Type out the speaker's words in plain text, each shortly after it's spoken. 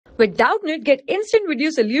With Doubtnut, get instant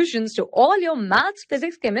video solutions to all your maths,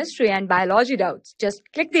 physics, chemistry, and biology doubts. Just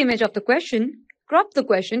click the image of the question, crop the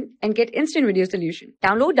question, and get instant video solution.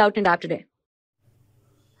 Download Doubtnut app today.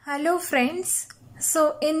 Hello friends.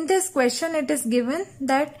 So in this question it is given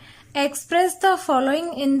that express the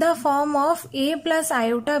following in the form of a plus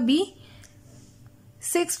iota b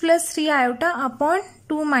 6 plus 3 iota upon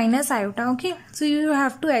 2 minus iota. Okay, so you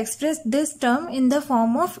have to express this term in the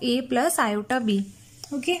form of a plus iota b.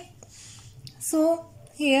 Okay, so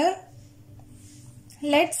here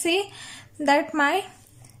let's say that my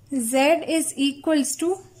z is equals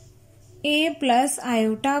to a plus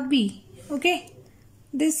iota b. Okay,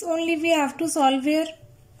 this only we have to solve here.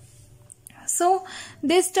 So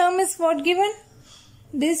this term is what given?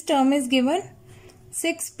 This term is given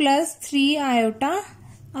 6 plus 3 iota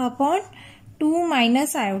upon 2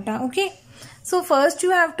 minus iota. Okay, so first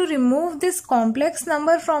you have to remove this complex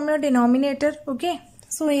number from your denominator. Okay,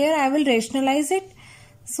 so here I will rationalize it.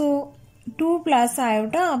 So 2 plus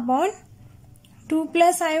iota upon 2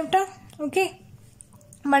 plus iota. Okay,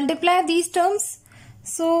 multiply these terms.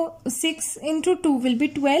 So 6 into 2 will be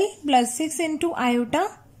 12 plus 6 into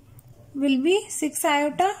iota will be 6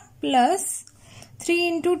 iota plus 3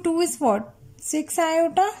 into 2 is what? 6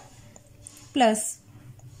 iota plus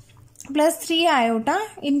 3 iota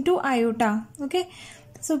into iota. Okay,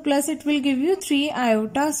 so plus it will give you 3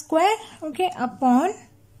 iota square. Okay, upon,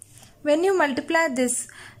 when you multiply this,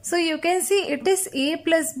 so you can see it is a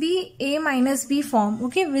plus b, a minus b form.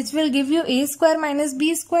 Okay, which will give you a square minus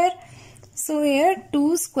b square. So here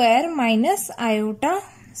 2 square minus iota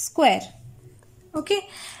square. Okay,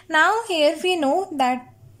 now here we know that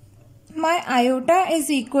my iota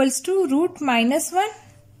is equals to root minus 1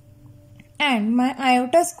 and my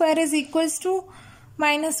iota square is equals to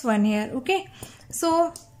minus 1 here. Okay,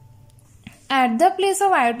 so at the place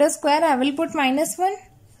of iota square I will put minus 1.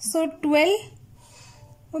 So 12,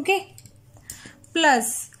 okay,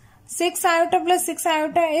 plus 6 iota plus 6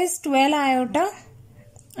 iota is 12 iota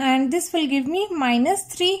and this will give me minus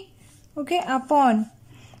 3. Okay, upon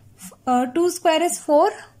 2 square is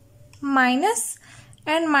 4 minus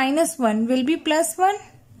and minus 1 will be plus 1.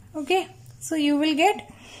 Okay, so you will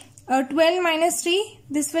get 12 minus 3,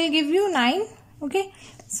 this will give you 9. Okay,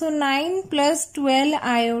 so 9 plus 12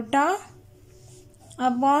 iota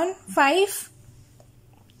upon 5.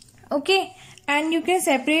 Okay, and you can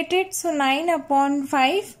separate it. So 9 upon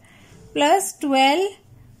 5 plus 12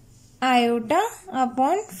 iota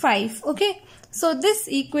upon 5. Okay, so this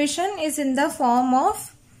equation is in the form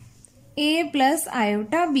of a plus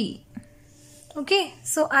iota b. Okay,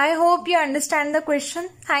 so I hope you understand the question.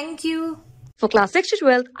 Thank you. For class 6 to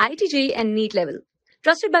 12, IIT JEE and NEET level.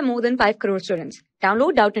 Trusted by more than 5 crore students.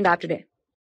 Download Doubtnut app today.